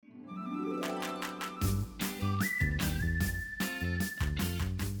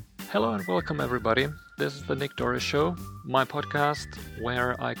Hello and welcome, everybody. This is the Nick Doris Show, my podcast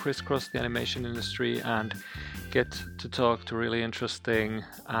where I crisscross the animation industry and get to talk to really interesting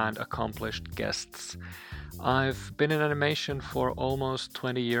and accomplished guests. I've been in animation for almost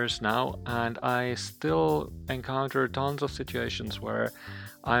 20 years now, and I still encounter tons of situations where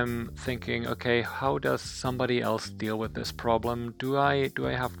I'm thinking, okay, how does somebody else deal with this problem? Do I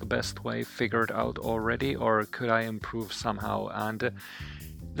have the best way figured out already, or could I improve somehow? And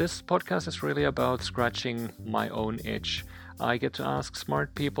this podcast is really about scratching my own itch. I get to ask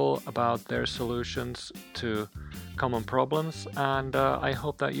smart people about their solutions to common problems, and I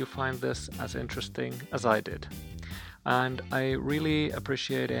hope that you find this as interesting as I did. And I really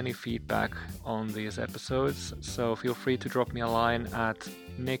appreciate any feedback on these episodes, so feel free to drop me a line at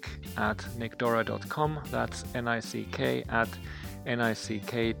nick@nickdora.com. That's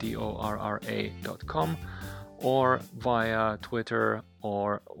nick@nickdorra.com, or via Twitter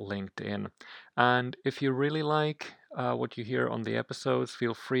or LinkedIn. And if you really like what you hear on the episodes,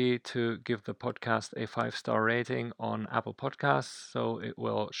 feel free to give the podcast a 5-star rating on Apple Podcasts so it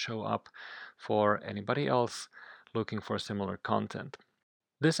will show up for anybody else looking for similar content.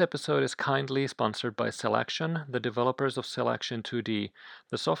 This episode is kindly sponsored by Selection, the developers of Selection 2D,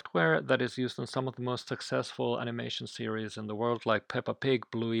 the software that is used on some of the most successful animation series in the world like Peppa Pig,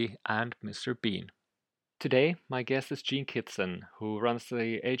 Bluey, and Mr. Bean. Today, my guest is Jean Kitson, who runs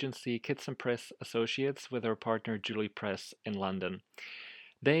the agency Kitson Press Associates with her partner Julie Press in London.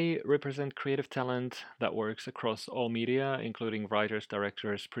 They represent creative talent that works across all media, including writers,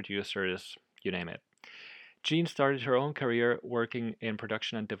 directors, producers, you name it. Jean started her own career working in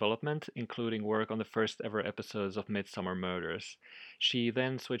production and development, including work on the first ever episodes of Midsummer Murders. She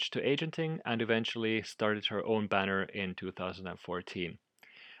then switched to agenting and eventually started her own banner in 2014.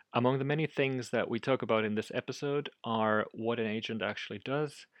 Among the many things that we talk about in this episode are what an agent actually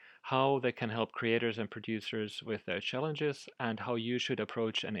does, how they can help creators and producers with their challenges, and how you should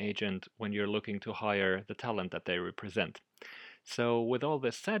approach an agent when you're looking to hire the talent that they represent. So with all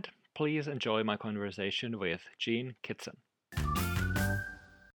this said, please enjoy my conversation with Jean Kitson.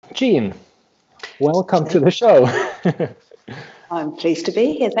 Jean, welcome to the show. I'm pleased to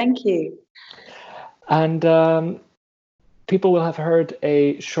be here, thank you. And people will have heard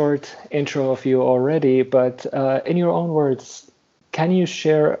a short intro of you already, but in your own words, can you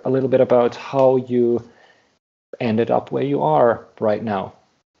share a little bit about how you ended up where you are right now?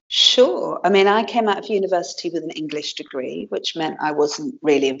 Sure. I mean, I came out of university with an English degree, which meant I wasn't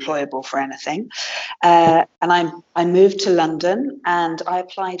really employable for anything. And I moved to London and I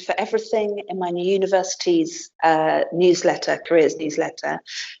applied for everything in my university's newsletter, careers newsletter,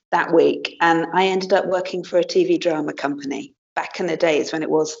 that week. And I ended up working for a TV drama company. Back in the days when it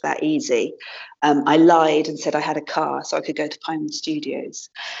was that easy, I lied and said I had a car so I could go to Pinewood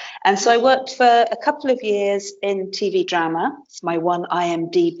Studios. And so I worked for a couple of years in TV drama. It's my one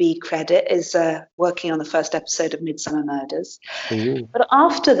IMDb credit is working on the first episode of Midsummer Murders. Ooh. But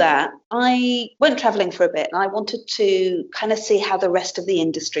after that, I went traveling for a bit and I wanted to kind of see how the rest of the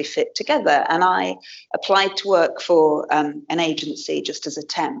industry fit together. And I applied to work for an agency just as a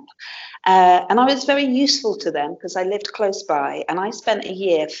temp. And I was very useful to them because I lived close by, and I spent a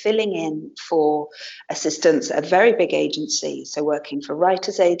year filling in for assistants at a very big agency. So working for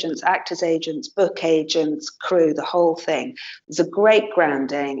writers agents, actors agents, book agents, crew, the whole thing. It was a great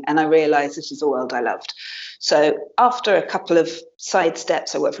grounding, and I realized this is the world I loved. So after a couple of side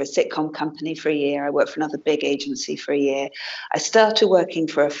steps, I worked for a sitcom company for a year. I worked for another big agency for a year. I started working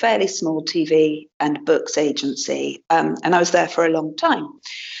for a fairly small TV and books agency, and I was there for a long time.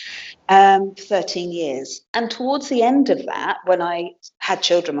 13 years. And towards the end of that, when I had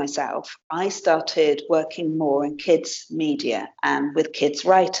children myself, I started working more in kids media and with kids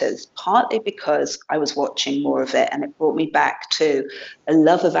writers, partly because I was watching more of it and it brought me back to a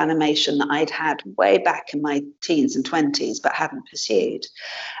love of animation that I'd had way back in my teens and 20s, but hadn't pursued.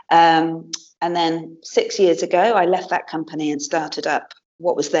 And then 6 years ago, I left that company and started up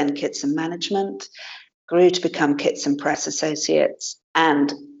what was then Kitson Management, grew to become Kitson Press Associates,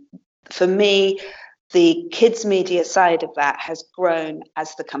 and for me, the kids media side of that has grown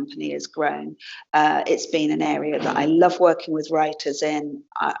as the company has grown. It's been an area that I love working with writers in.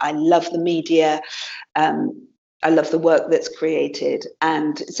 I love the media. I love the work that's created.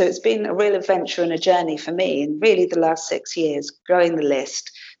 And so it's been a real adventure and a journey for me. And really the last 6 years, growing the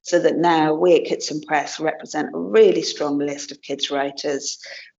list so that now we at Kitson Press represent a really strong list of kids writers,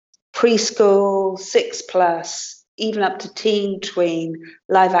 preschool, 6+, even up to teen, tween,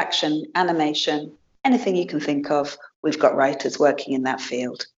 live action, animation, anything you can think of, we've got writers working in that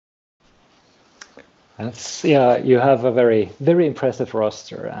field. That's, yeah, you have a very impressive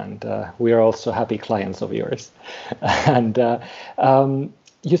roster, and we are also happy clients of yours. And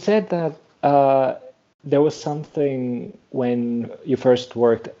you said that there was something when you first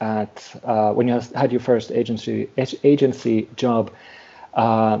worked at when you had your first agency job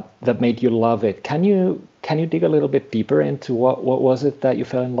that made you love it. Can you dig a little bit deeper into what was it that you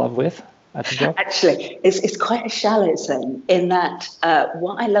fell in love with at the job? Actually, it's quite a shallow thing in that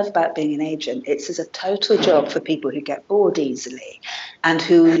what I love about being an agent, it's as a total job for people who get bored easily and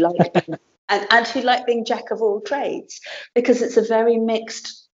who like being, and who like being jack of all trades, because it's a very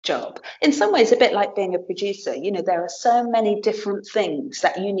mixed job. In some ways, a bit like being a producer. You know, there are so many different things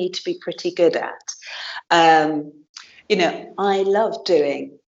that you need to be pretty good at. Um, you know, I love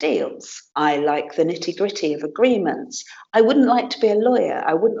doing deals. I like the nitty gritty of agreements. I wouldn't like to be a lawyer.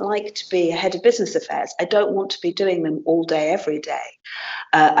 I wouldn't like to be a head of business affairs. I don't want to be doing them all day, every day.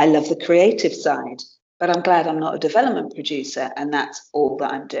 I love the creative side, but I'm glad I'm not a development producer and that's all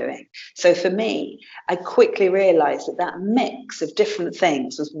that I'm doing. So for me, I quickly realized that that mix of different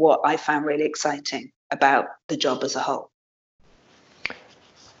things was what I found really exciting about the job as a whole.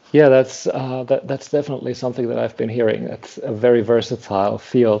 Yeah, that's definitely something that I've been hearing. It's a very versatile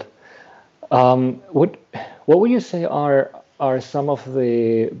field. What would you say are some of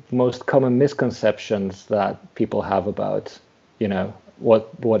the most common misconceptions that people have about,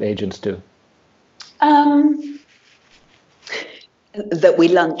 what agents do? Um, that we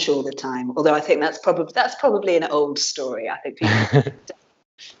lunch all the time, although I think that's probably an old story. I think people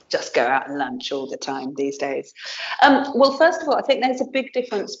just go out and lunch all the time these days. Well, first of all, I think there's a big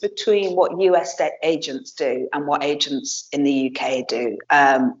difference between what US agents do and what agents in the UK do.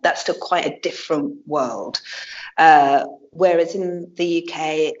 That's still quite a different world. Whereas in the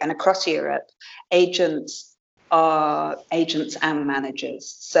UK and across Europe, agents are agents and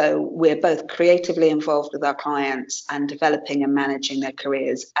managers. So we're both creatively involved with our clients and developing and managing their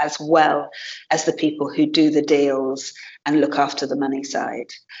careers, as well as the people who do the deals and look after the money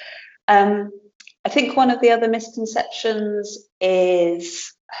side. Um, I think one of the other misconceptions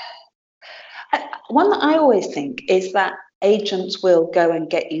is one that I always think is that agents will go and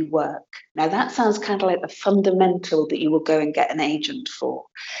get you work. Now, that sounds kind of like the fundamental that you will go and get an agent for.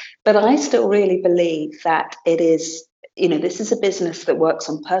 But I still really believe that it is, this is a business that works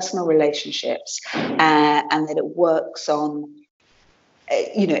on personal relationships and that it works on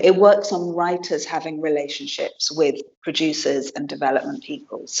writers having relationships with producers and development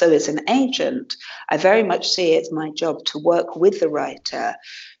people. So as an agent, I very much see it as my job to work with the writer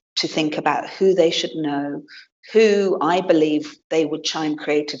to think about who they should know, who I believe they would chime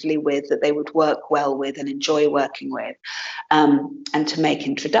creatively with, that they would work well with and enjoy working with, and to make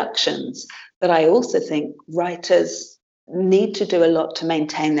introductions. But I also think writers need to do a lot to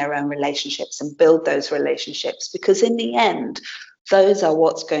maintain their own relationships and build those relationships, because in the end, those are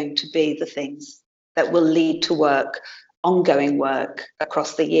what's going to be the things that will lead to ongoing work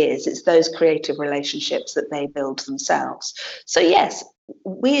across the years. It's those creative relationships that they build themselves. So yes,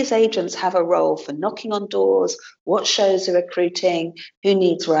 we as agents have a role for knocking on doors, what shows are recruiting, who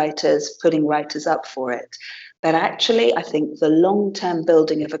needs writers, putting writers up for it. But actually, I think the long-term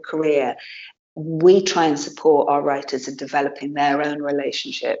building of a career, we try and support our writers in developing their own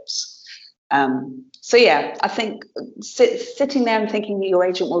relationships. So yeah, I think sitting there and thinking that your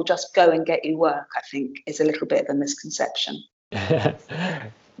agent will just go and get you work, I think is a little bit of a misconception.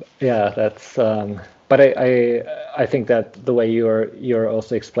 Yeah, that's but I think that the way you're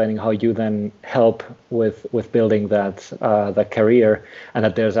also explaining how you then help with building that career, and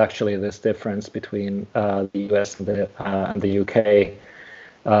that there's actually this difference between the US and the UK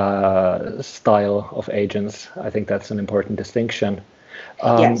style of agents. I think that's an important distinction.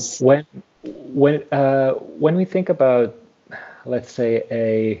 Yes. When we think about, let's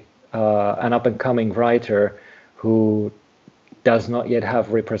say, an up and coming writer who does not yet have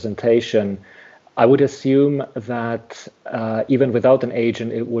representation, I would assume that even without an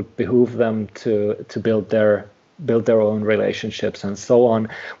agent, it would behoove them to build their own relationships and so on.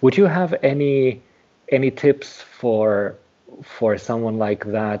 Would you have any tips for someone like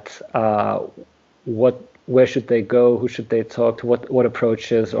that? Where should they go? Who should they talk to? What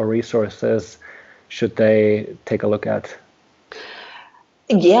approaches or resources should they take a look at?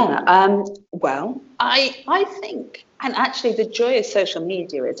 Yeah. Well, I think, and actually the joy of social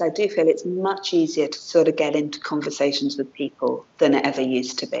media is I do feel it's much easier to sort of get into conversations with people than it ever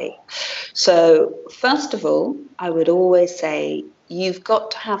used to be. So first of all, I would always say you've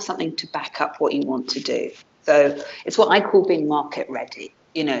got to have something to back up what you want to do. So it's what I call being market ready.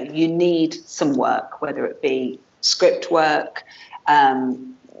 You need some work, whether it be script work,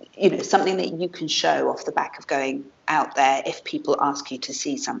 something that you can show off the back of going out there if people ask you to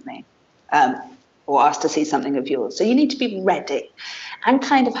see something, or ask to see something of yours. So you need to be ready and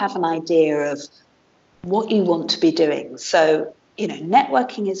kind of have an idea of what you want to be doing. So,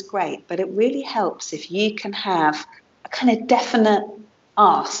 networking is great, but it really helps if you can have a kind of definite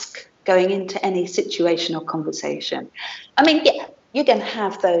ask going into any situation or conversation. I mean, yeah, you're going to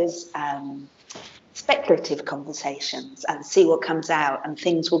have those speculative conversations and see what comes out, and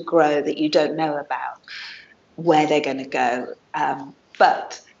things will grow that you don't know about where they're going to go.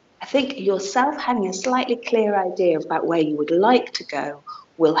 But I think yourself having a slightly clear idea about where you would like to go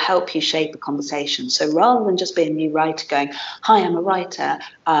will help you shape a conversation. So rather than just being a new writer going, hi, I'm a writer,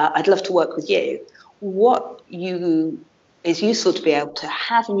 I'd love to work with you, what is useful to be able to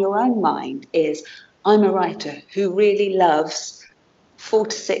have in your own mind is, I'm a writer who really loves 4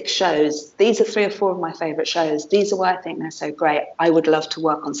 to 6 shows. These are 3 or 4 of my favourite shows. These are why I think they're so great. I would love to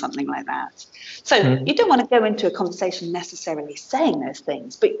work on something like that. So you don't want to go into a conversation necessarily saying those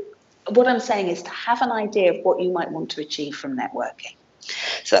things, but what I'm saying is to have an idea of what you might want to achieve from networking.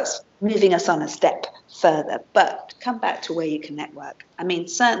 So that's moving us on a step further, but come back to where you can network. I mean,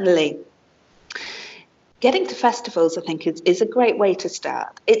 certainly getting to festivals, I think, is a great way to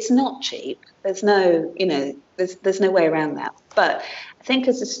start. It's not cheap. There's no, there's no way around that. But I think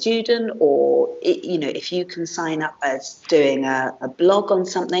as a student, or, if you can sign up as doing a blog on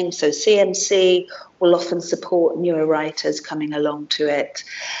something, so CMC will often support newer writers coming along to it.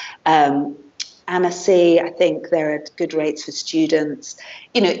 AMAC, I think there are good rates for students.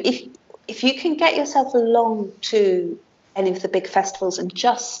 If you can get yourself along to any of the big festivals and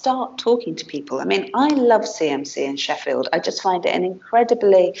just start talking to people. I mean, I love CMC in Sheffield. I just find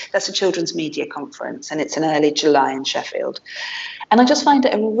it that's a children's media conference, and it's in early July in Sheffield. And I just find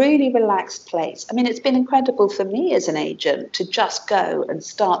it a really relaxed place. I mean, it's been incredible for me as an agent to just go and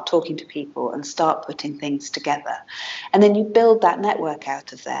start talking to people and start putting things together. And then you build that network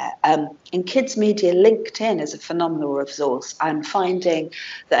out of there. In kids media, LinkedIn is a phenomenal resource. I'm finding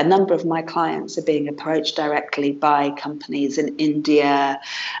that a number of my clients are being approached directly by companies in India,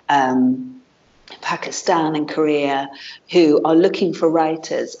 Pakistan and Korea, who are looking for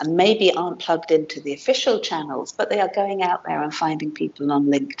writers and maybe aren't plugged into the official channels, but they are going out there and finding people on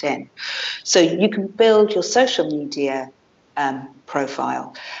LinkedIn. So you can build your social media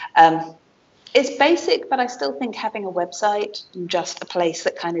profile. It's basic, but I still think having a website, just a place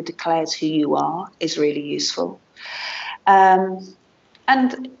that kind of declares who you are, is really useful. And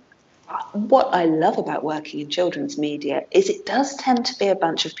what I love about working in children's media is it does tend to be a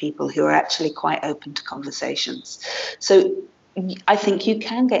bunch of people who are actually quite open to conversations. So I think you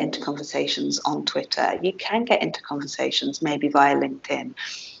can get into conversations on Twitter. You can get into conversations maybe via LinkedIn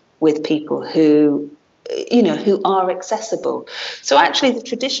with people who are accessible. So actually the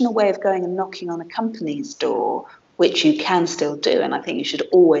traditional way of going and knocking on a company's door, which you can still do, and I think you should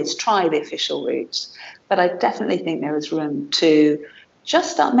always try the official routes, but I definitely think there is room to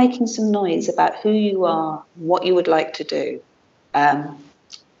just start making some noise about who you are, what you would like to do. The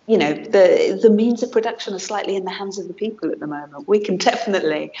means of production are slightly in the hands of the people at the moment. We can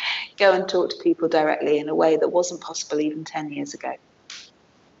definitely go and talk to people directly in a way that wasn't possible even 10 years ago.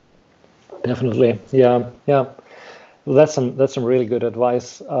 Definitely, yeah. Well, that's some really good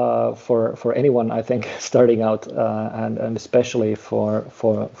advice for anyone, I think, starting out, and especially for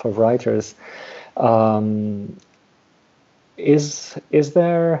writers. Is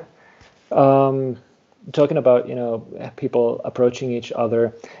there, talking about people approaching each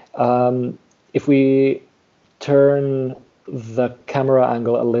other, if we turn the camera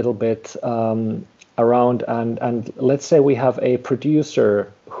angle a little bit around, and let's say we have a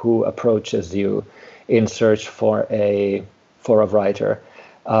producer who approaches you in search for a writer,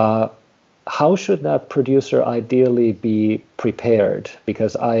 how should that producer ideally be prepared?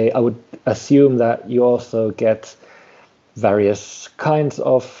 Because I would assume that you also get various kinds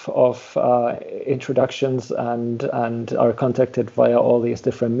of introductions and are contacted via all these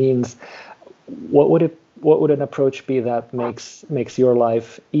different means. What would an approach be that makes your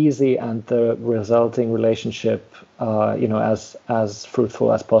life easy and the resulting relationship as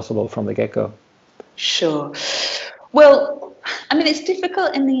fruitful as possible from the get-go? Sure. Well, I mean, it's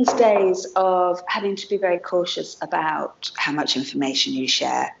difficult in these days of having to be very cautious about how much information you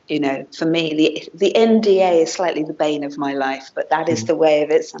share. For me, the NDA is slightly the bane of my life, but that is the way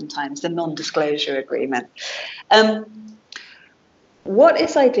of it sometimes, the non-disclosure agreement. What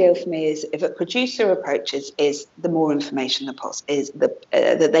is ideal for me is if a producer approaches, is the more information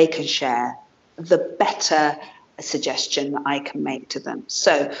that they can share, the better a suggestion that I can make to them.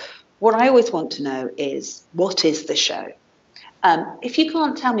 So what I always want to know is, what is the show? If you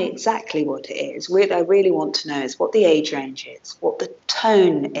can't tell me exactly what it is, what I really want to know is what the age range is, what the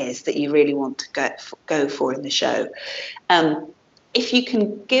tone is that you really want to go for in the show. If you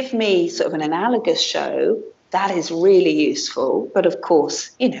can give me sort of an analogous show, that is really useful. But of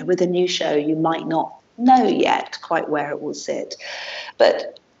course, with a new show, you might not know yet quite where it will sit.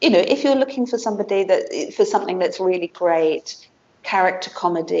 But, if you're looking for something that's really great, character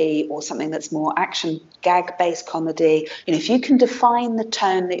comedy or something that's more action gag-based comedy, if you can define the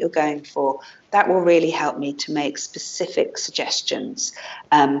tone that you're going for, that will really help me to make specific suggestions.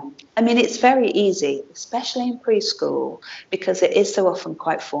 It's very easy, especially in preschool, because it is so often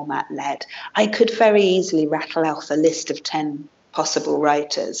quite format-led. I could very easily rattle off a list of 10 possible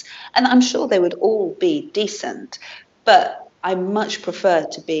writers, and I'm sure they would all be decent, but I much prefer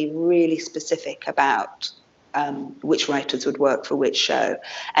to be really specific about which writers would work for which show.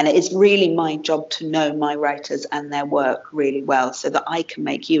 And it is really my job to know my writers and their work really well so that I can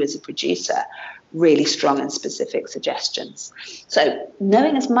make you as a producer really strong and specific suggestions. So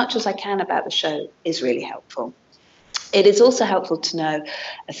knowing as much as I can about the show is really helpful. It is also helpful to know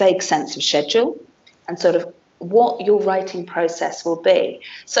a vague sense of schedule and sort of what your writing process will be.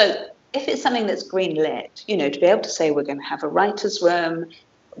 So if it's something that's green-lit, to be able to say we're going to have a writer's room,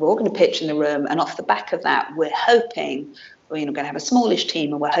 we're all going to pitch in the room, and off the back of that, we're hoping we're going to have a smallish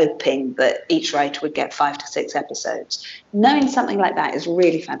team, and we're hoping that each writer would get 5 to 6 episodes. Knowing something like that is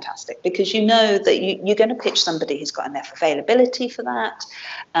really fantastic because you know that you're going to pitch somebody who's got enough availability for that,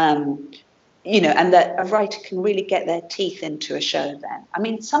 and that a writer can really get their teeth into a show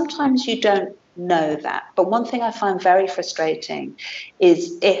then. Sometimes you don't know that, but one thing I find very frustrating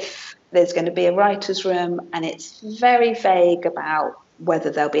is if there's going to be a writer's room and it's very vague about whether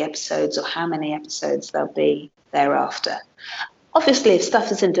there'll be episodes or how many episodes there'll be thereafter. Obviously, if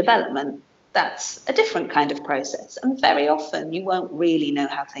stuff is in development, that's a different kind of process. And very often you won't really know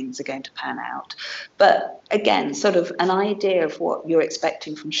how things are going to pan out. But again, sort of an idea of what you're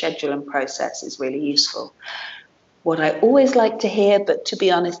expecting from schedule and process is really useful. What I always like to hear, but to be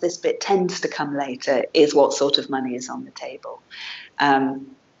honest, this bit tends to come later, is what sort of money is on the table.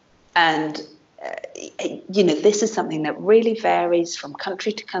 This is something that really varies from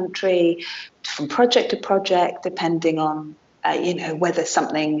country to country, from project to project, depending on, whether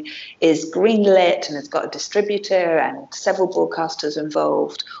something is greenlit and it's got a distributor and several broadcasters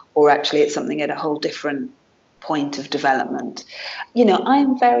involved, or actually it's something at a whole different point of development.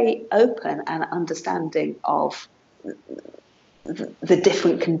 I'm very open and understanding of the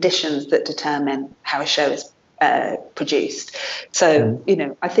different conditions that determine how a show is produced. So,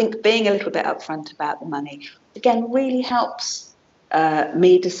 I think being a little bit upfront about the money, again, really helps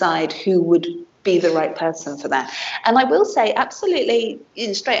me decide who would be the right person for that. And I will say, absolutely,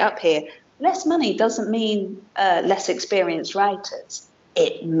 straight up here, less money doesn't mean less experienced writers.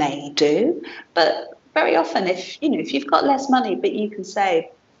 It may do, but very often if you've got less money, but you can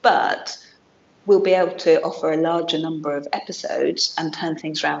say, but we'll be able to offer a larger number of episodes and turn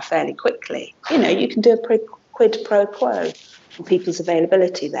things around fairly quickly. You can do a quid pro quo on people's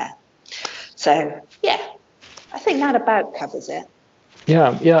availability there. So, yeah, I think that about covers it.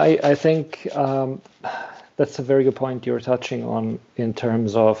 Yeah, I think that's a very good point you're touching on in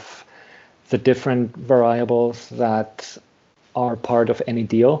terms of the different variables that are part of any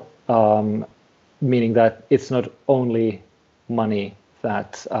deal, meaning that it's not only money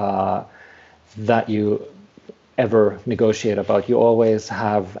that you ever negotiate about. You always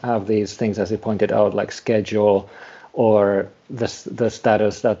have these things, as you pointed out, like schedule or the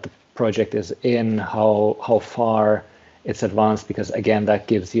status that the project is in, how far it's advanced, because again, that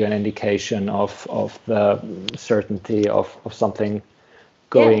gives you an indication of the certainty of something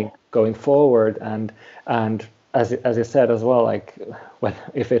going forward. And as you said as well, like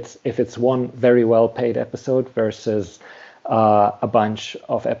if it's one very well paid episode versus a bunch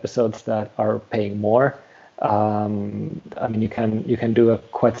of episodes that are paying more, you can do a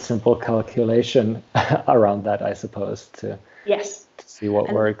quite simple calculation around that, I suppose, to see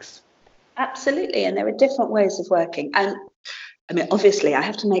what works. Absolutely, and there are different ways of working. And obviously, I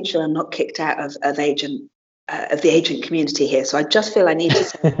have to make sure I'm not kicked out of the agent community here. So I just feel I need to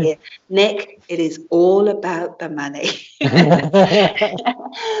say here, Nick, it is all about the money.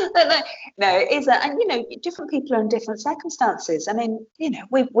 No, it isn't. And different people are in different circumstances.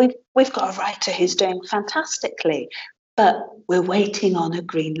 We've got a writer who's doing fantastically, but we're waiting on a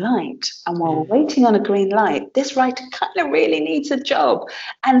green light. And while we're waiting on a green light, this writer kind of really needs a job.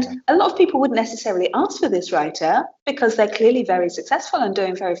 And a lot of people wouldn't necessarily ask for this writer because they're clearly very successful and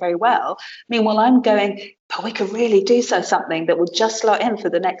doing very, very well. Meanwhile, I'm going, but we could really do something that will just slot in for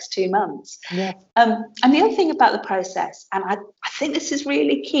the next 2 months. Yeah. And the other thing about the process, and I think this is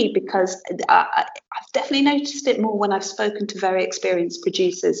really key, because I've definitely noticed it more when I've spoken to very experienced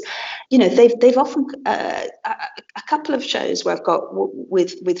producers. You know, they've often a couple of shows where I've got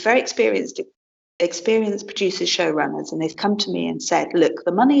with very experienced producers, showrunners, and they've come to me and said, look,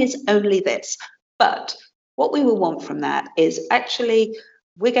 the money is only this, but what we will want from that is actually,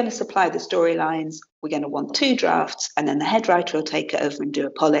 we're going to supply the storylines, we're going to want 2 drafts, and then the head writer will take it over and do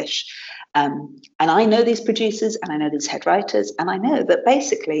a polish. And I know these producers, and I know these head writers, and I know that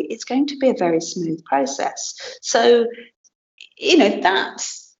basically it's going to be a very smooth process. So, you know,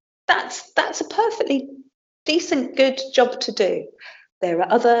 that's a perfectly decent, good job to do. There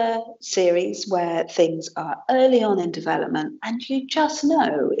are other series where things are early on in development, and you just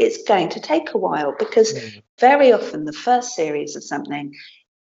know it's going to take a while, because very often the first series of something,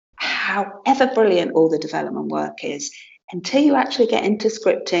 however brilliant all the development work is, until you actually get into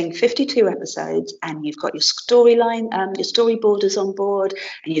scripting 52 episodes and you've got your storyline, your storyboarders on board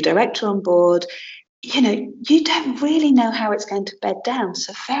and your director on board, you know, you don't really know how it's going to bed down.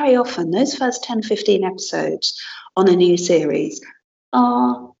 So very often those first 10, 15 episodes on a new series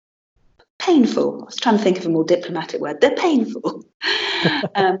are painful. I was trying to think of a more diplomatic word. They're painful.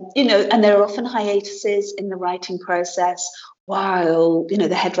 You know, and there are often hiatuses in the writing process while, you know,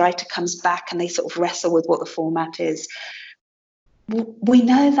 the head writer comes back and they sort of wrestle with what the format is. We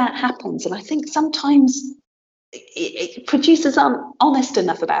know that happens. And I think sometimes producers aren't honest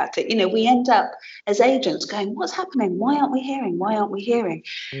enough about it. You know, we end up as agents going, what's happening? Why aren't we hearing? Why aren't we hearing?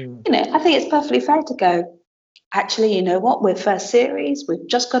 You know, I think it's perfectly fair to go, actually, you know what, we're first series, we've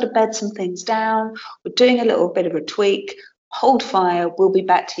just got to bed some things down, we're doing a little bit of a tweak, hold fire, we'll be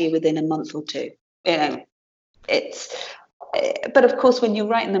back to you within a month or 2. You know, but of course, when you're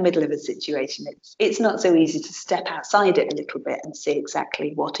right in the middle of a situation, it's not so easy to step outside it a little bit and see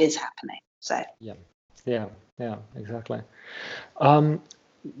exactly what is happening. So yeah, exactly.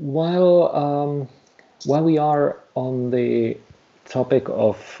 While we are on the topic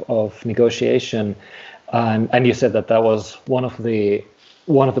of negotiation, and you said that was one of the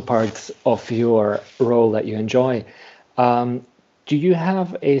parts of your role that you enjoy. Do you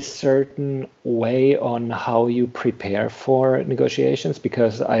have a certain way on how you prepare for negotiations?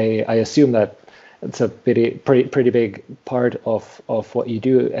 Because I assume that it's a pretty big part of what you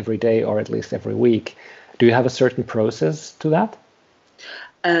do every day, or at least every week. Do you have a certain process to that?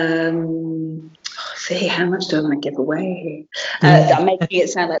 See, how much do I want to give away here? I'm making it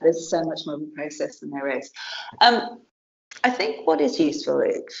sound like there's so much more of a process than there is. I think what is useful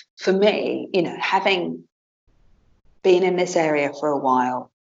for me, you know, having been in this area for a while,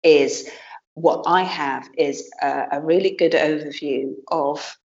 is what I have is a really good overview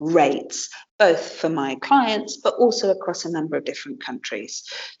of rates, both for my clients, but also across a number of different countries.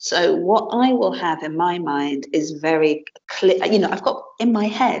 So what I will have in my mind is very clear. You know, I've got in my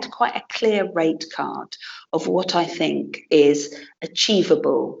head quite a clear rate card of what I think is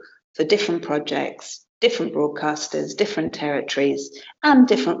achievable for different projects, different broadcasters, different territories, and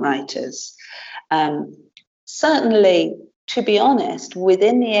different writers. Certainly, to be honest,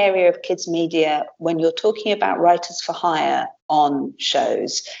 within the area of kids media, when you're talking about writers for hire on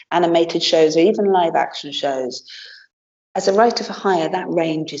shows, animated shows, or even live action shows, as a writer for hire, that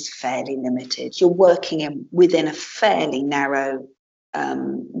range is fairly limited. You're working within a fairly narrow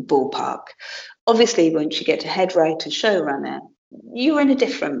ballpark. Obviously, once you get to head writer, showrunner, you're in a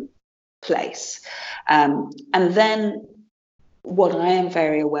different place. And then what I am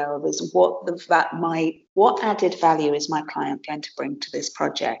very aware of is what added value is my client going to bring to this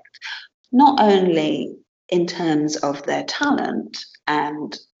project, not only in terms of their talent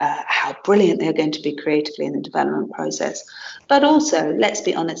and how brilliant they're going to be creatively in the development process, but also, let's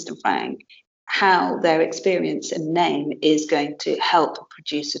be honest and frank, how their experience and name is going to help a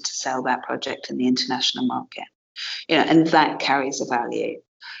producer to sell that project in the international market. You know, and that carries a value.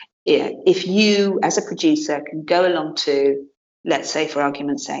 Yeah, if you, as a producer, can go along to, let's say, for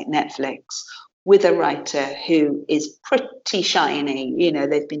argument's sake, Netflix, with a writer who is pretty shiny, you know,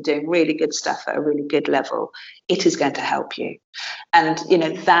 they've been doing really good stuff at a really good level, it is going to help you. And, you know,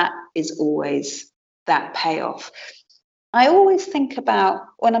 that is always that payoff. I always think about,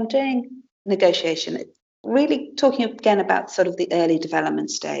 when I'm doing negotiation, really talking again about sort of the early development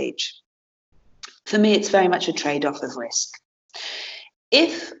stage. For me, it's very much a trade-off of risk.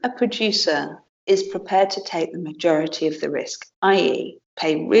 If a producer is prepared to take the majority of the risk, i.e.,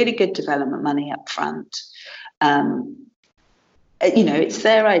 pay really good development money up front, you know, it's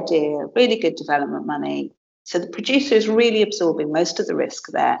their idea, really good development money, So the producer is really absorbing most of the risk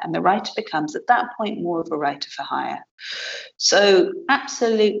there, and the writer becomes at that point more of a writer for hire. So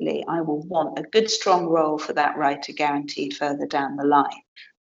absolutely, I will want a good, strong role for that writer guaranteed further down the line.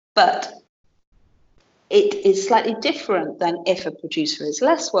 But it is slightly different than if a producer is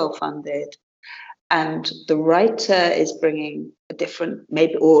less well funded and the writer is bringing a different,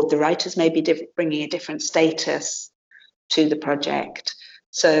 maybe, or the writers may be bringing a different status to the project.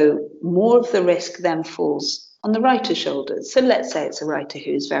 So more of the risk then falls on the writer's shoulders. So let's say it's a writer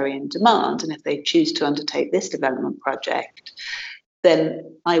who's very in demand, and if they choose to undertake this development project,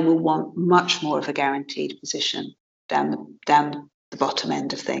 then I will want much more of a guaranteed position down the bottom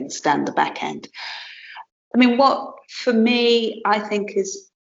end of things, down the back end. I mean, what for me, I think is,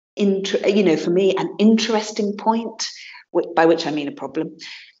 for me, an interesting point, by which I mean a problem,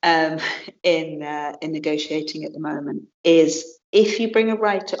 in negotiating at the moment, is if you bring a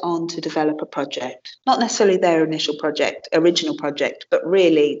writer on to develop a project, not necessarily their original project, but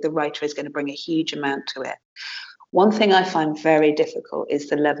really the writer is going to bring a huge amount to it. One thing I find very difficult is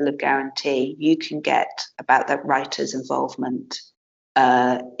the level of guarantee you can get about that writer's involvement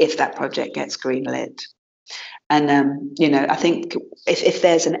if that project gets greenlit. And, I think if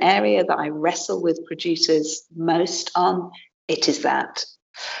there's an area that I wrestle with producers most on, it is that.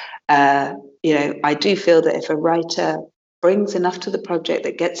 I do feel that if a writer brings enough to the project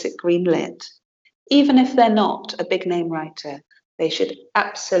that gets it greenlit, even if they're not a big name writer, they should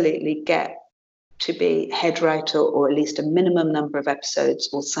absolutely get to be head writer or at least a minimum number of episodes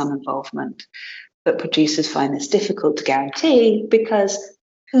or some involvement. But producers find this difficult to guarantee because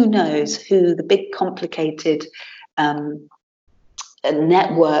who knows who the big complicated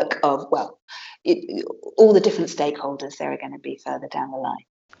network of, all the different stakeholders there are going to be further down the line.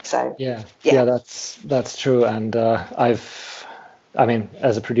 So yeah, that's true. And as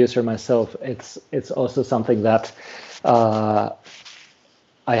a producer myself, it's also something that I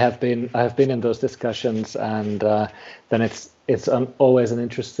have been in those discussions, and then it's always an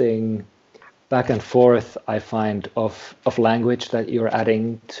interesting back and forth, I find, of language that you're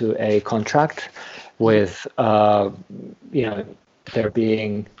adding to a contract, with there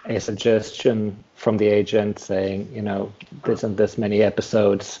being a suggestion from the agent saying, this and this many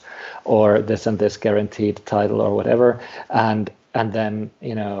episodes, or this and this guaranteed title, or whatever, and then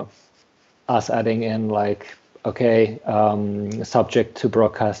us adding in like, okay, subject to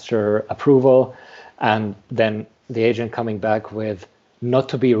broadcaster approval, and then the agent coming back with not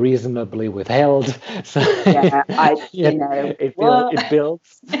to be reasonably withheld. So it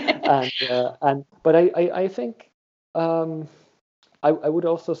builds, but I think I would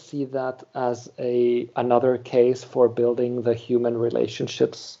also see that as another case for building the human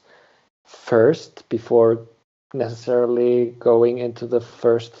relationships first before necessarily going into the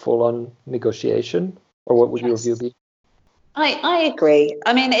first full-on negotiation. Or what would your view be? I agree.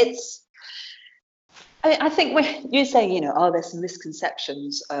 I mean, I think when you're saying, are there some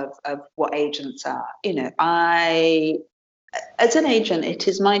misconceptions of what agents are? As an agent, it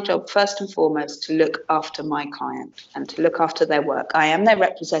is my job first and foremost to look after my client and to look after their work. I am their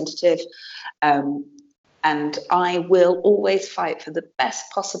representative, and I will always fight for the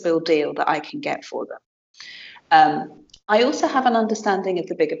best possible deal that I can get for them. I also have an understanding of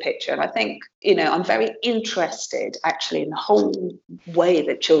the bigger picture. And I think, I'm very interested actually in the whole way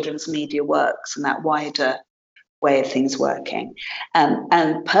that children's media works and that wider way of things working.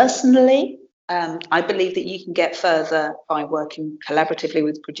 And personally, I believe that you can get further by working collaboratively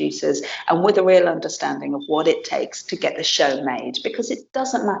with producers and with a real understanding of what it takes to get the show made, because it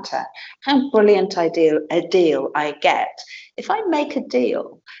doesn't matter how brilliant a deal I get. If I make a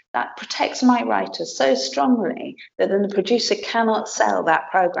deal that protects my writer so strongly that then the producer cannot sell that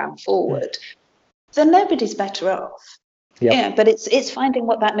program forward, then nobody's better off. Yep. Yeah, but it's finding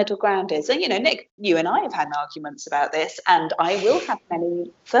what that middle ground is. And, Nick, you and I have had arguments about this, and I will have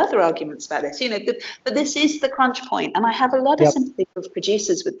many further arguments about this, but this is the crunch point. And I have a lot of sympathy for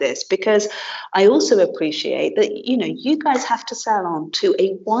producers with this, because I also appreciate that, you guys have to sell on to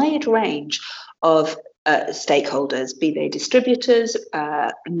a wide range of stakeholders, be they distributors,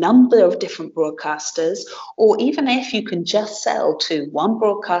 a number of different broadcasters, or even if you can just sell to one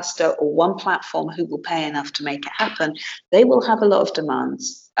broadcaster or one platform who will pay enough to make it happen, they will have a lot of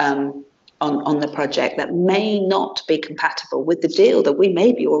demands on the project that may not be compatible with the deal that we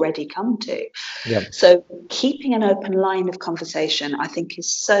maybe already come to. Yep. So keeping an open line of conversation, I think,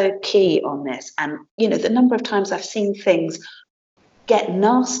 is so key on this. And, the number of times I've seen things get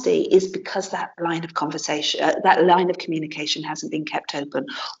nasty is because that line of conversation, that line of communication hasn't been kept open,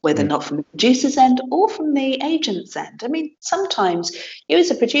 whether not from the producer's end or from the agent's end. I mean, sometimes you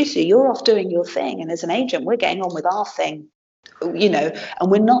as a producer, you're off doing your thing, and as an agent, we're getting on with our thing, and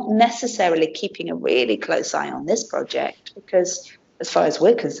we're not necessarily keeping a really close eye on this project because as far as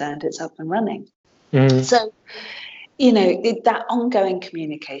we're concerned, it's up and running. So, that ongoing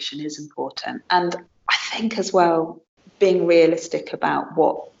communication is important. And I think as well, being realistic about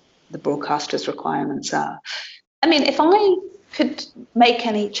what the broadcaster's requirements are. I mean, if I could make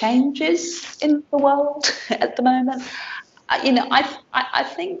any changes in the world at the moment, I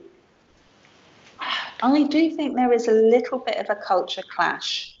do think there is a little bit of a culture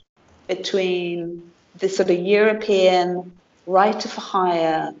clash between the sort of European writer for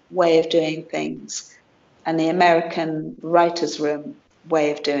hire way of doing things and the American writer's room way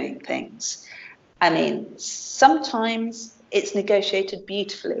of doing things. I mean, sometimes it's negotiated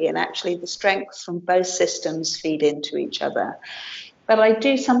beautifully and actually the strengths from both systems feed into each other. But I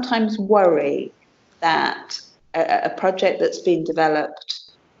do sometimes worry that a project that's been developed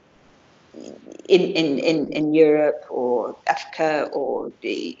in Europe or Africa or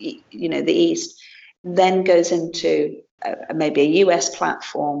the East then goes into maybe a US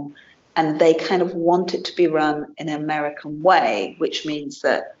platform, and they kind of want it to be run in an American way, which means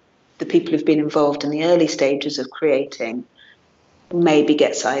that the people who've been involved in the early stages of creating maybe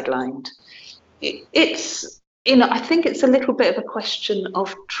get sidelined. I think it's a little bit of a question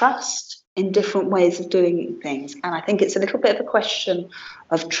of trust in different ways of doing things. And I think it's a little bit of a question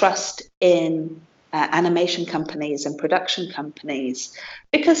of trust in animation companies and production companies,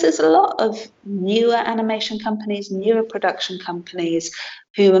 because there's a lot of newer animation companies, newer production companies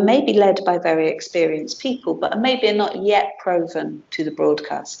who are maybe led by very experienced people, but maybe are not yet proven to the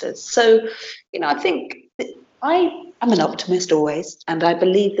broadcasters. So, I think I'm an optimist always, and I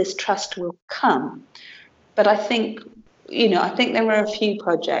believe this trust will come. But I think there are a few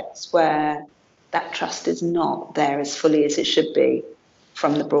projects where that trust is not there as fully as it should be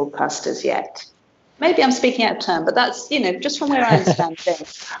from the broadcasters yet. Maybe I'm speaking out of turn, but that's, just from where I understand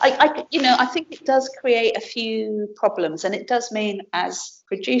things. I think it does create a few problems, and it does mean as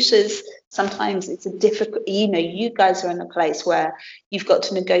producers, sometimes it's a difficult, you guys are in a place where you've got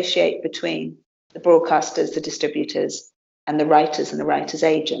to negotiate between the broadcasters, the distributors, and the writers'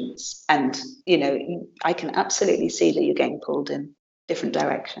 agents. And, I can absolutely see that you're getting pulled in different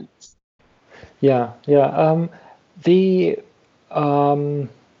directions. Yeah.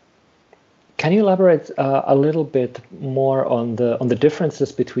 Can you elaborate a little bit more on the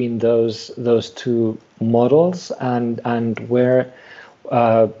differences between those two models and where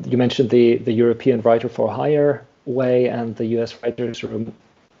you mentioned the European writer for hire way and the US writers room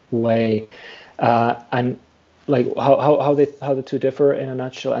way, and like how the two differ in a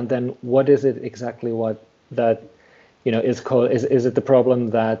nutshell, and then what is it exactly that is called? Is it the problem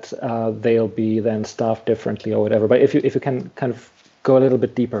that they'll be then staffed differently or whatever? But if you can kind of go a little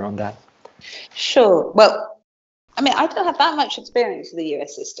bit deeper on that. Sure. Well, I mean, I don't have that much experience with the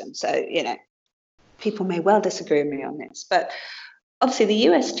US system, so, people may well disagree with me on this, but obviously the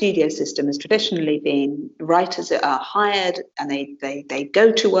US studio system has traditionally been writers that are hired and they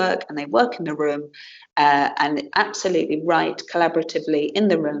go to work and they work in the room and absolutely write collaboratively in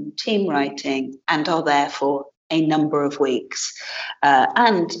the room, team writing, and are there for a number of weeks.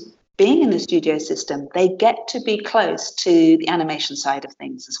 And being in the studio system, they get to be close to the animation side of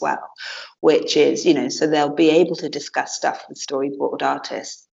things as well, which is, so they'll be able to discuss stuff with storyboard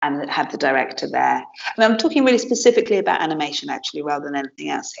artists and have the director there. I mean, I'm talking really specifically about animation, actually, rather than anything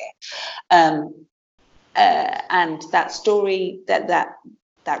else here. And that story,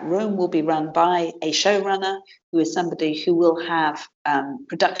 that room will be run by a showrunner who is somebody who will have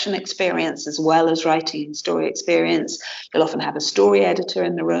production experience as well as writing and story experience. You'll often have a story editor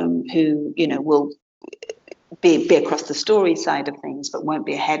in the room who, will be across the story side of things, but won't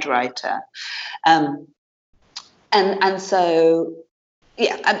be a head writer. And so,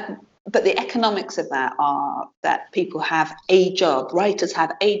 yeah. But the economics of that are that people have a job, writers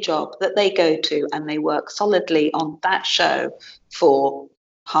have a job that they go to and they work solidly on that show for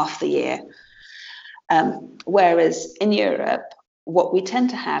half the year. Whereas in Europe, what we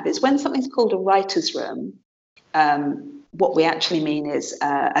tend to have is when something's called a writer's room, what we actually mean is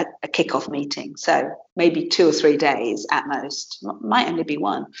a kick-off meeting. So maybe 2 or 3 days at most, might only be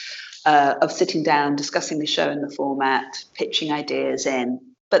one, of sitting down, discussing the show and the format, pitching ideas in.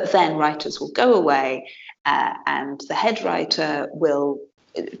 But then writers will go away and the head writer will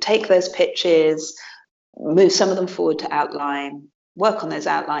take those pitches, move some of them forward to outline, work on those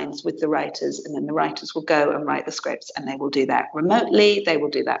outlines with the writers, and then the writers will go and write the scripts, and they will do that remotely. They will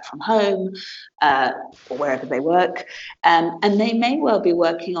do that from home or wherever they work. And they may well be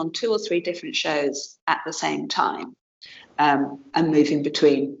working on 2 or 3 different shows at the same time. And moving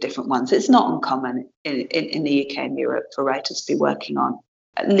between different ones. It's not uncommon in the UK and Europe for writers to be working on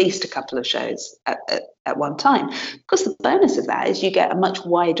at least a couple of shows at one time. Of course, the bonus of that is you get a much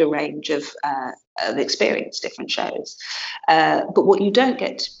wider range of experience, different shows. But what you don't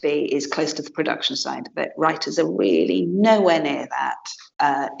get to be is close to the production side of it. Writers are really nowhere near that,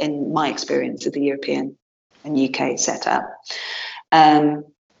 in my experience of the European and UK setup. And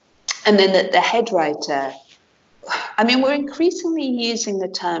then the head writer, I mean, we're increasingly using the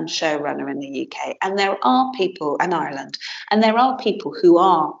term showrunner in the UK, and there are people, and Ireland, and there are people who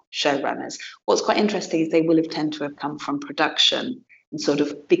are showrunners. What's quite interesting is they will have tend to have come from production and sort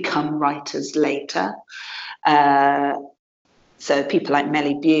of become writers later. So people like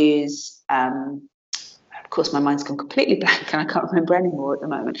Melly Buse, of course, my mind's gone completely blank and I can't remember anymore at the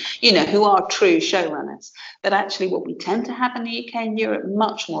moment, who are true showrunners. But actually what we tend to have in the UK and Europe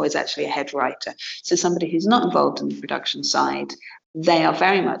much more is actually a head writer. So somebody who's not involved in the production side, they are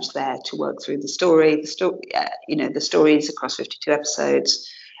very much there to work through the stories across 52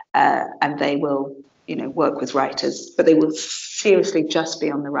 episodes, and they will, work with writers, but they will seriously just be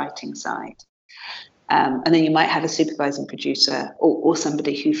on the writing side. And then you might have a supervising producer or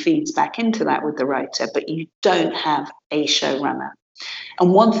somebody who feeds back into that with the writer, but you don't have a showrunner.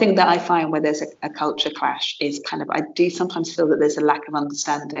 And one thing that I find where there's a culture clash is I do sometimes feel that there's a lack of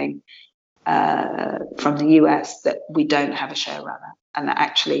understanding from the US that we don't have a showrunner, and that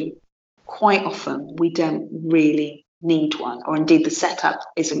actually quite often we don't really need one, or indeed the setup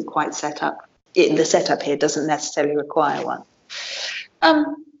isn't quite set up. The setup here doesn't necessarily require one. But,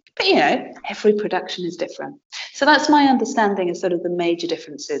 every production is different. So that's my understanding of sort of the major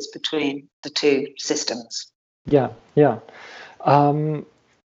differences between the two systems. Yeah.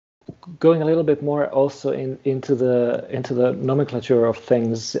 Going a little bit more also into the nomenclature of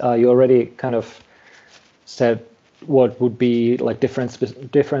things, you already kind of said what would be like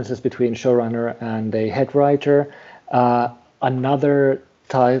differences between showrunner and a head writer. Another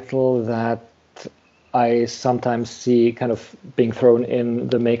title that I sometimes see kind of being thrown in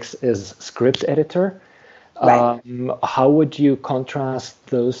the mix is script editor. Right. How would you contrast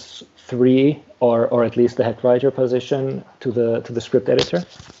those three, or at least the head writer position to the script editor?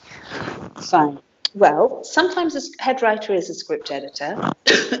 Fine. Well, sometimes a head writer is a script editor.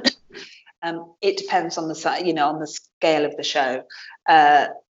 It depends on on the scale of the show.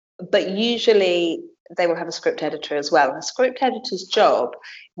 But usually they will have a script editor as well. And a script editor's job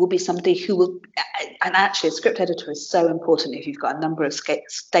will be somebody who will, and actually a script editor is so important if you've got a number of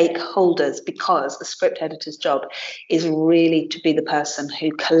stakeholders, because the script editor's job is really to be the person who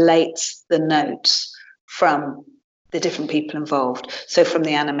collates the notes from the different people involved. So from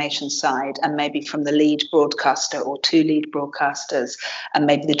the animation side, and maybe from the lead broadcaster or 2 lead broadcasters, and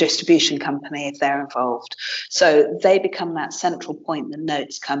maybe the distribution company if they're involved. So they become that central point the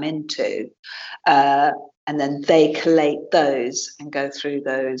notes come into, and then they collate those and go through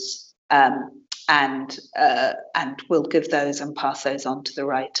those, and we'll give those and pass those on to the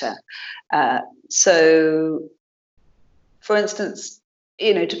writer. So, for instance,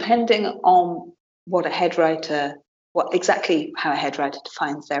 depending on what a head writer, how a head writer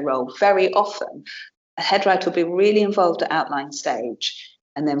defines their role, very often a head writer will be really involved at outline stage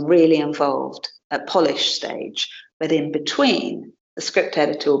and then really involved at polish stage. But in between, the script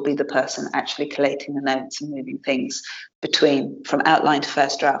editor will be the person actually collating the notes and moving things from outline to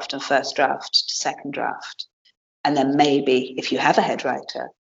first draft and first draft to second draft. And then maybe if you have a head writer,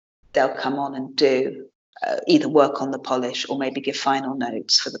 they'll come on and do either work on the polish or maybe give final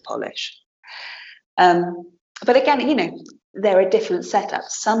notes for the polish. But again, there are different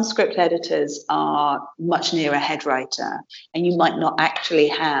setups. Some script editors are much nearer a head writer, and you might not actually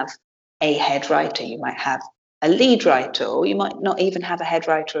have a head writer. You might have a lead writer, or you might not even have a head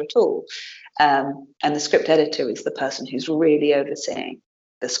writer at all. And the script editor is the person who's really overseeing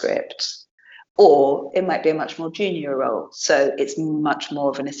the script. Or it might be a much more junior role. So it's much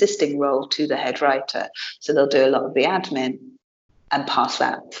more of an assisting role to the head writer. So they'll do a lot of the admin and pass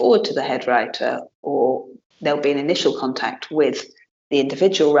that forward to the head writer, or there'll be an initial contact with the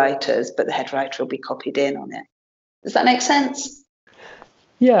individual writers, but the head writer will be copied in on it. Does that make sense?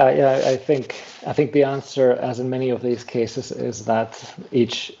 Yeah. I think the answer, as in many of these cases, is that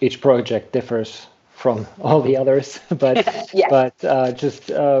each project differs from all the others. But Yeah. But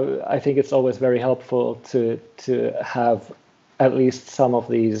I think it's always very helpful to have at least some of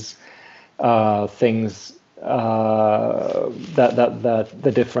these things that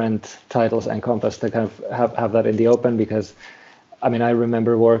the different titles encompass, to kind of have that in the open. Because I mean, I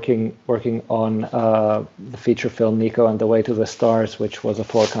remember working on the feature film Nico and the Way to the Stars, which was a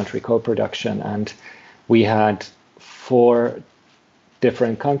 4-country co-production, and we had 4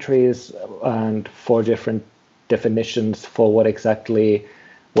 different countries and 4 different definitions for what exactly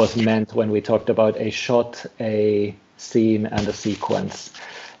was meant when we talked about a shot, a scene, and a sequence.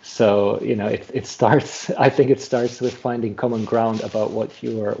 So it starts. I think it starts with finding common ground about what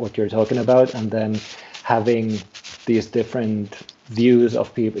you're talking about, and then having these different views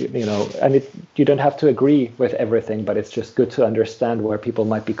of people. And you don't have to agree with everything, but it's just good to understand where people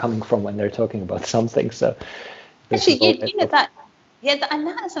might be coming from when they're talking about something. So actually, that. Yeah, and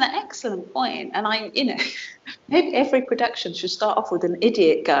that is an excellent point. And maybe every production should start off with an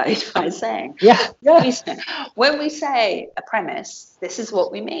idiot guide by saying, when we say a premise, this is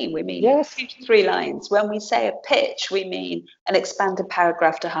what we mean. We mean 2 to 3 lines. When we say a pitch, we mean an expanded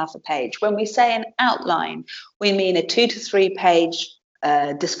paragraph to half a page. When we say an outline, we mean a 2 to 3 page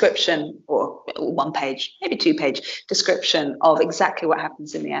description, or 1 page, maybe 2-page description of exactly what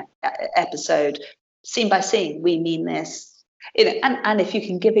happens in the episode. Scene by scene, we mean this. And if you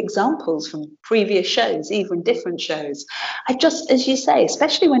can give examples from previous shows, even different shows, as you say,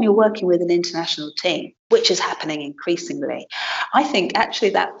 especially when you're working with an international team, which is happening increasingly, I think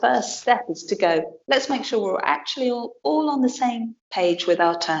actually that first step is to go, let's make sure we're actually all on the same page with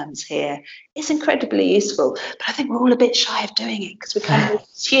our terms here. It's incredibly useful, but I think we're all a bit shy of doing it because we kind of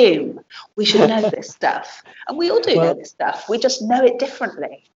assume we should know this stuff. And we all do know this stuff. We just know it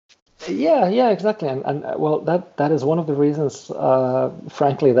differently. Yeah, exactly. And well, that is one of the reasons,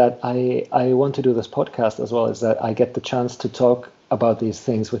 frankly, that I want to do this podcast as well, is that I get the chance to talk about these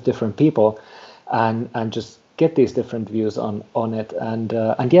things with different people and just get these different views on it. And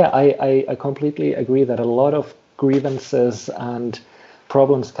yeah, I completely agree that a lot of grievances and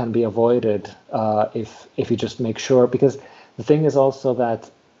problems can be avoided if you just make sure, because the thing is also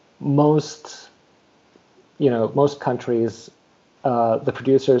that most countries, the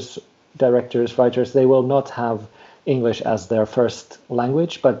producers, directors, writers, they will not have English as their first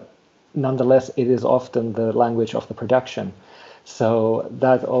language, but nonetheless, it is often the language of the production. So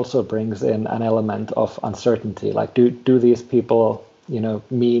that also brings in an element of uncertainty. Like, do these people,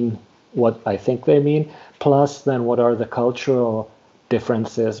 mean what I think they mean? Plus, then what are the cultural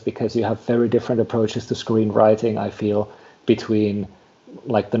differences? Because you have very different approaches to screenwriting, I feel, between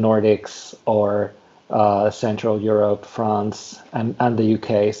like the Nordics or Central Europe, France, and the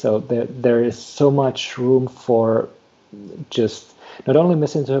UK. So there is so much room for just not only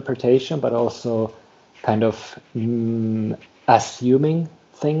misinterpretation, but also kind of assuming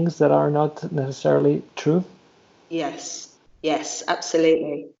things that are not necessarily true. Yes,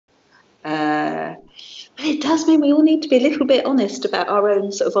 absolutely. But it does mean we all need to be a little bit honest about our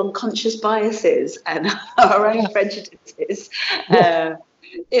own sort of unconscious biases and our own prejudices.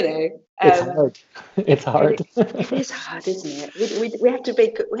 It's hard. It's hard. It is hard, isn't it? We have to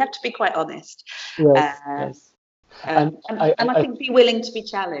be quite honest. Yes. And I think be willing to be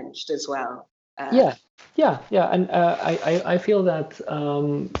challenged as well. Yeah. And I feel that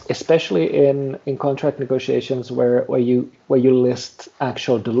especially in contract negotiations where you list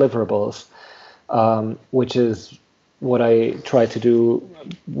actual deliverables, which is what I try to do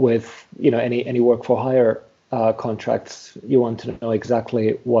with any work for hire contracts. You want to know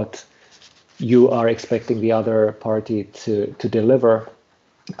exactly what you are expecting the other party to deliver.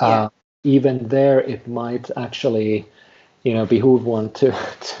 Even there, it might actually behoove one to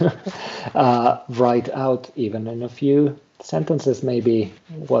write out, even in a few sentences, maybe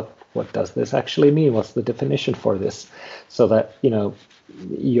what does this actually mean? What's the definition for this? So that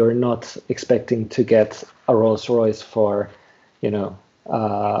you're not expecting to get a Rolls Royce for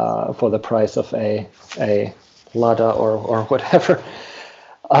the price of a Lada or whatever.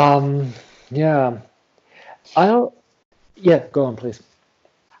 Go on, please.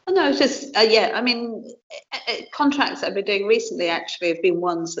 No, it's just I mean, contracts that I've been doing recently actually have been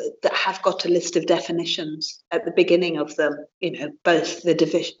ones that have got a list of definitions at the beginning of them. Both the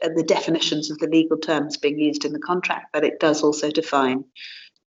definitions of the legal terms being used in the contract, but it does also define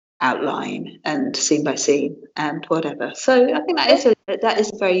outline and scene by scene and whatever. So I think that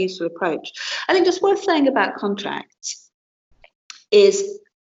is a very useful approach. I think just worth saying about contracts is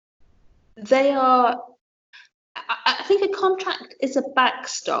they are. I think a contract is a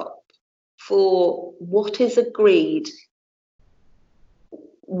backstop for what is agreed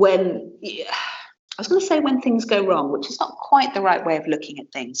when when things go wrong, which is not quite the right way of looking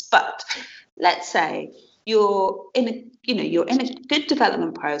at things. But let's say you're in a good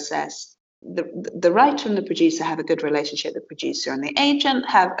development process. the writer and the producer have a good relationship. The producer and the agent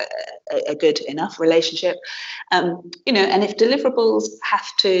have a good enough relationship. And if deliverables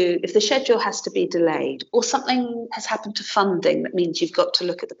if the schedule has to be delayed, or something has happened to funding that means you've got to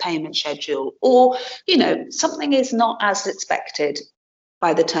look at the payment schedule, or something is not as expected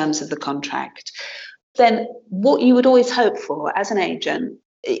by the terms of the contract, then what you would always hope for as an agent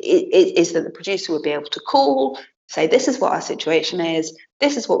is that the producer would be able to call, say, this is what our situation is,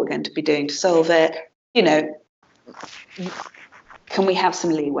 this is what we're going to be doing to solve it, can we have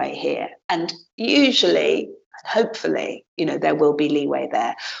some leeway here? And usually, and hopefully, there will be leeway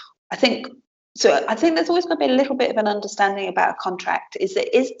there. I think there's always going to be a little bit of an understanding about a contract, is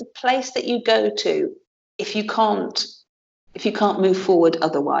the place that you go to if you can't move forward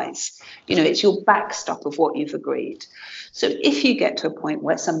otherwise. It's your backstop of what you've agreed. So if you get to a point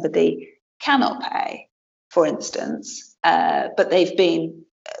where somebody cannot pay, for instance, but they've been,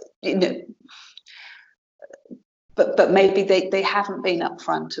 but maybe they haven't been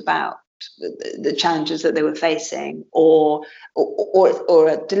upfront about the challenges that they were facing, or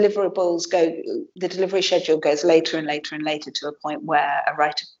deliverables the delivery schedule goes later and later and later to a point where a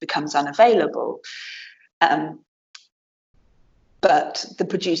writer becomes unavailable. But the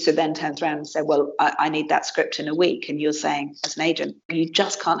producer then turns around and says, well, I need that script in a week. And you're saying, as an agent, you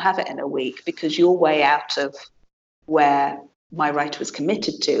just can't have it in a week because you're way out of where my writer was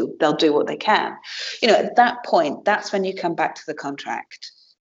committed to. They'll do what they can. At that point, that's when you come back to the contract.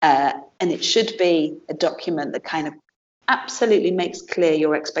 And it should be a document that kind of absolutely makes clear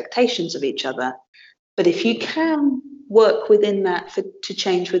your expectations of each other. But if you can work within that, to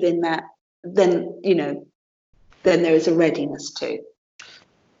change within that, then there is a readiness to.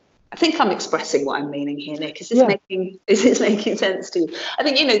 I think I'm expressing what I'm meaning here, Nick. Is this making sense to you? I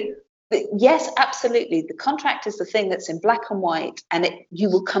think, yes, absolutely. The contract is the thing that's in black and white, and you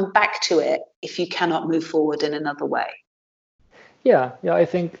will come back to it if you cannot move forward in another way. Yeah. I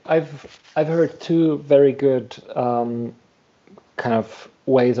think I've heard two very good kind of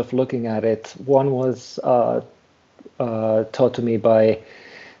ways of looking at it. One was taught to me by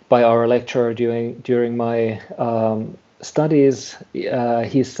our lecturer during my studies.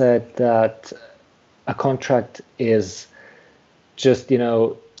 He said that a contract is just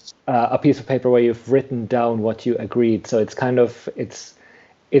a piece of paper where you've written down what you agreed. So it's kind of it's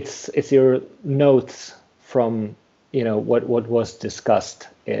your notes from what was discussed.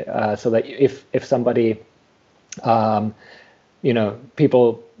 So that if somebody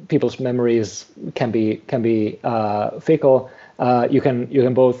people's memories can be fickle. You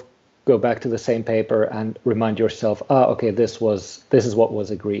can both go back to the same paper and remind yourself, okay, this is what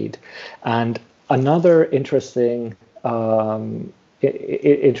was agreed. And another interesting way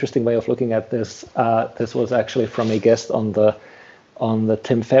of looking at this was actually from a guest on the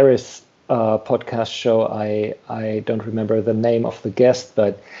Tim Ferriss podcast show. I don't remember the name of the guest,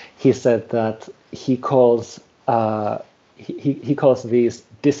 but he said that he calls these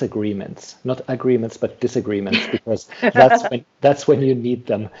disagreements, not agreements, but disagreements, because that's when you need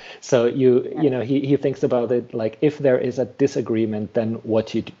them. So he thinks about it like, if there is a disagreement, then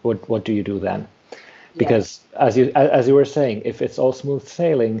what do you do then? Because as you were saying, if it's all smooth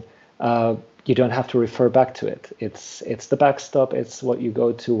sailing, you don't have to refer back to it. It's the backstop. It's what you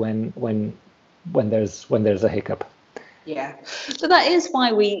go to when there's a hiccup. Yeah, so that is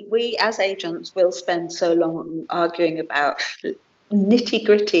why we as agents will spend so long arguing about nitty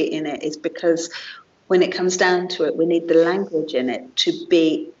gritty in it, is because when it comes down to it, we need the language in it to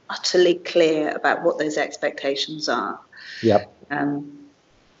be utterly clear about what those expectations are. Yep.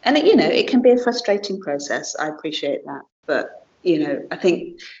 And it can be a frustrating process. I appreciate that, but I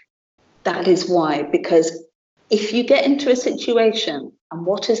think that is why, because if you get into a situation and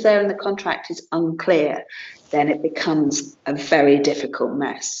what is there in the contract is unclear, then it becomes a very difficult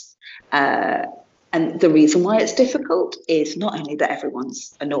mess. And the reason why it's difficult is not only that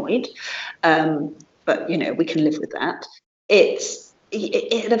everyone's annoyed, but we can live with that.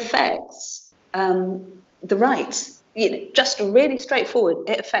 It affects the rights. Just really straightforward.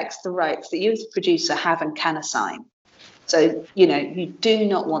 It affects the rights that you as a producer have and can assign. So, you do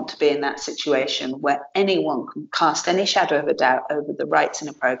not want to be in that situation where anyone can cast any shadow of a doubt over the rights in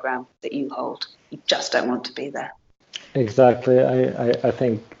a program that you hold. You just don't want to be there. Exactly. I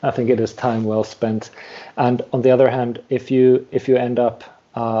think it is time well spent. And on the other hand, if you end up,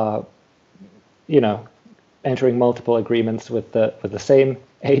 entering multiple agreements with the same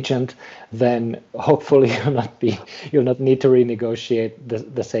agent, then hopefully you'll not need to renegotiate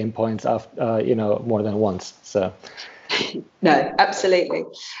the same points after more than once. So. No, absolutely.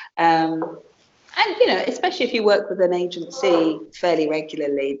 And, especially if you work with an agency fairly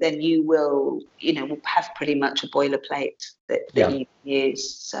regularly, then you will have pretty much a boilerplate that Yeah. you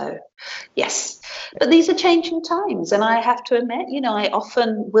use. So, yes. But these are changing times. And I have to admit, I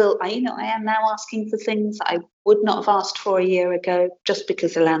often will, I am now asking for things that I would not have asked for a year ago just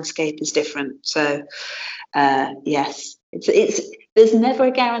because the landscape is different. So, yes, there's never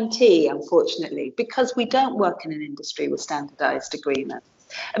a guarantee, unfortunately, because we don't work in an industry with standardized agreements.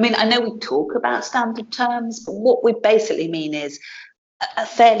 I mean, I know we talk about standard terms, but what we basically mean is a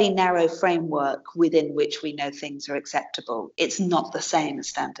fairly narrow framework within which we know things are acceptable. It's not the same as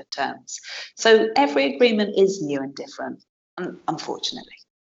standard terms. So every agreement is new and different, unfortunately.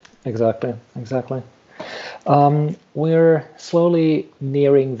 Exactly. We're slowly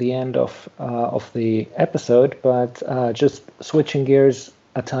nearing the end of the episode, but just switching gears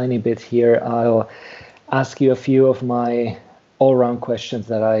a tiny bit here, I'll ask you a few of my all-round questions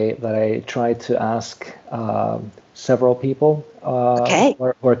that I try to ask several people Okay.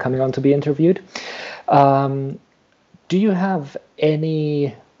 who are coming on to be interviewed. Do you have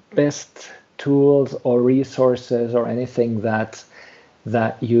any best tools or resources or anything that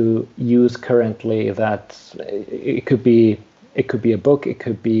you use currently? That it could be a book, it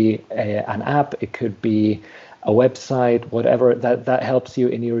could be an app, it could be a website, whatever that helps you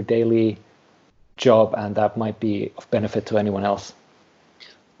in your daily job and that might be of benefit to anyone else.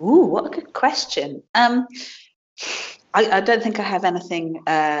 Ooh, what a good question. I don't think I have anything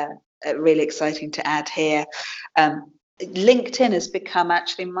really exciting to add here. LinkedIn has become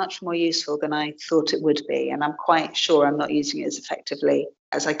actually much more useful than I thought it would be, and I'm quite sure I'm not using it as effectively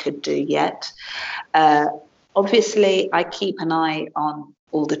as I could do yet. Obviously, I keep an eye on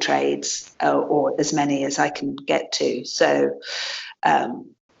all the trades, or as many as I can get to. So,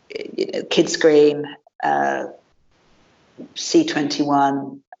 Kidscreen,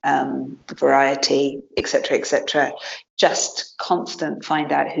 C21, Variety, etc., just constant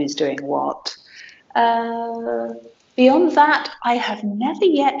find out who's doing what. Beyond that, I have never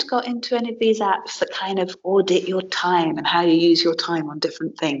yet got into any of these apps that kind of audit your time and how you use your time on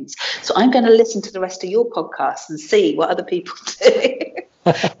different things. So I'm going to listen to the rest of your podcast and see what other people do.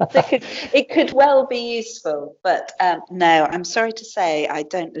 It could well be useful, but no, I'm sorry to say I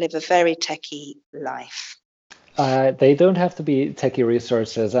don't live a very techie life. They don't have to be techie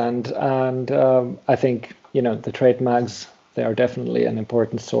resources, and I think the trade mags, they are definitely an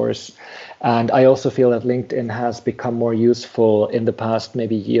important source. And I also feel that LinkedIn has become more useful in the past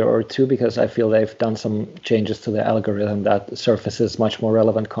maybe year or two because I feel they've done some changes to the algorithm that surfaces much more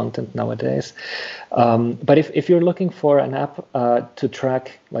relevant content nowadays. But if you're looking for an app to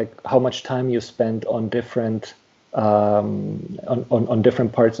track like how much time you spend on different on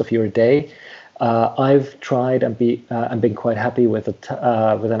different parts of your day. I've tried and been quite happy with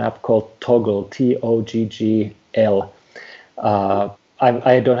an app called Toggl, Toggl.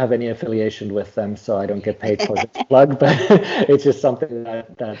 I don't have any affiliation with them, so I don't get paid for this plug, but it's just something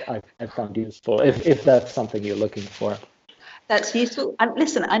that I found useful if that's something you're looking for. That's useful. And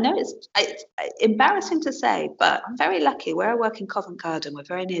listen, I know it's embarrassing to say, but I'm very lucky. Where I work in Covent Garden, we're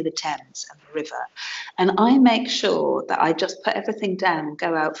very near the Thames and the river. And I make sure that I just put everything down and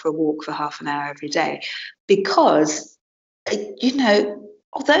go out for a walk for half an hour every day. Because,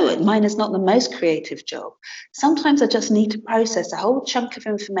 although mine is not the most creative job, sometimes I just need to process a whole chunk of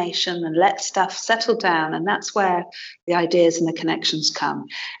information and let stuff settle down. And that's where the ideas and the connections come.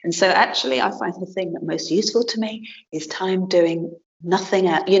 And so actually, I find the thing that most useful to me is time doing nothing,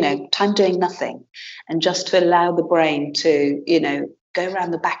 time doing nothing, and just to allow the brain to, go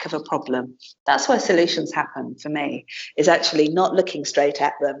around the back of a problem. That's where solutions happen for me, is actually not looking straight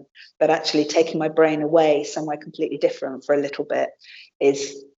at them, but actually taking my brain away somewhere completely different for a little bit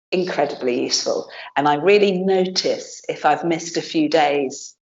is incredibly useful. And I really notice if I've missed a few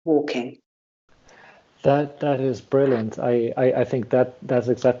days walking. That is brilliant. I think that's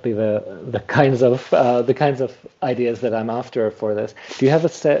exactly the kinds of ideas that I'm after for this. Do you have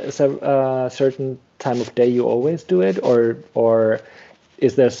a certain time of day you always do it, or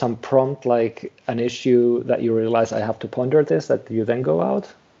is there some prompt like an issue that you realize I have to ponder this that you then go out?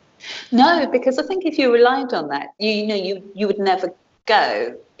 No, because I think if you relied on that, you would never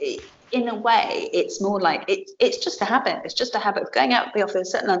go. In a way, it's more like it's just a habit. It's just a habit of going out of the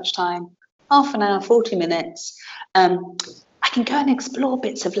office at lunchtime, half an hour, 40 minutes. I can go and explore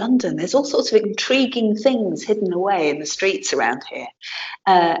bits of London. There's all sorts of intriguing things hidden away in the streets around here.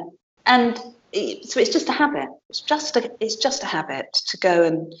 And so it's just a habit. It's just a habit to go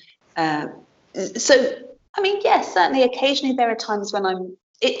and. So, I mean, yes, certainly occasionally there are times when I'm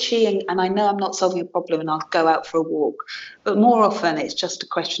itchy and I know I'm not solving a problem and I'll go out for a walk. But more often it's just a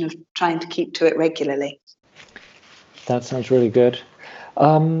question of trying to keep to it regularly. That sounds really good.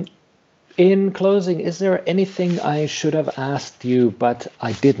 In closing, is there anything I should have asked you, but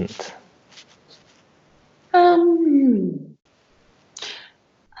I didn't?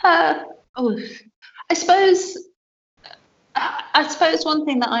 I suppose one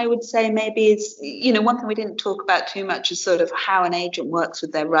thing that I would say maybe is, one thing we didn't talk about too much is sort of how an agent works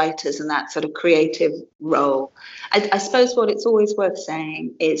with their writers and that sort of creative role. I suppose what it's always worth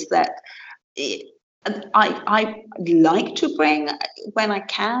saying is that I like to bring, when I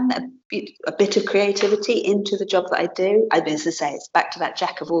can, a bit of creativity into the job that I do. As I say, it's back to that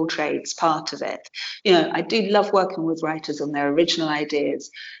jack of all trades part of it. I do love working with writers on their original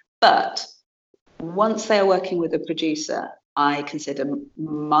ideas, but once they are working with a producer, I consider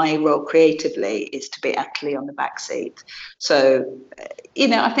my role creatively is to be utterly on the back seat. So,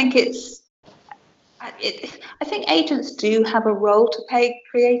 I think I think agents do have a role to play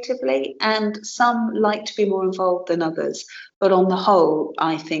creatively, and some like to be more involved than others. But on the whole,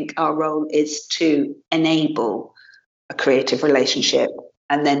 I think our role is to enable a creative relationship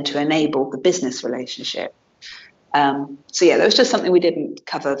and then to enable the business relationship. So that was just something we didn't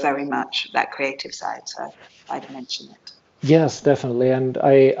cover very much, that creative side. So I'd mention it. Yes, definitely, and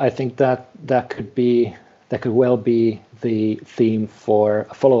I think that could well be the theme for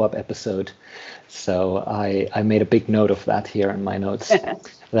a follow-up episode. So I made a big note of that here in my notes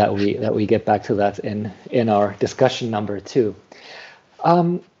that we get back to that in our discussion number 2.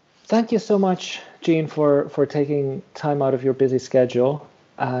 Thank you so much, Jean, for taking time out of your busy schedule,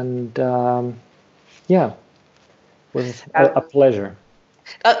 and it was a pleasure.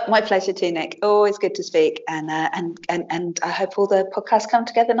 My pleasure too, Nick. Always good to speak, and I hope all the podcasts come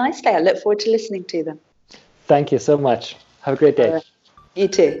together nicely. I look forward to listening to them. Thank you so much. Have a great day. You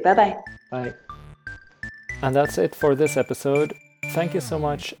too. Bye-bye. Bye. And that's it for this episode. Thank you so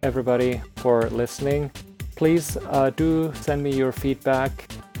much, everybody, for listening. Please do send me your feedback.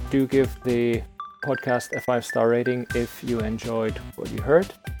 Do give the podcast a 5-star rating if you enjoyed what you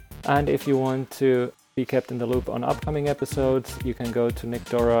heard. And if you want to be kept in the loop on upcoming episodes, you can go to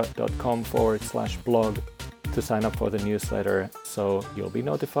nickdora.com/blog to sign up for the newsletter so you'll be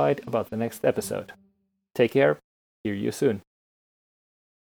notified about the next episode. Take care. Hear you soon.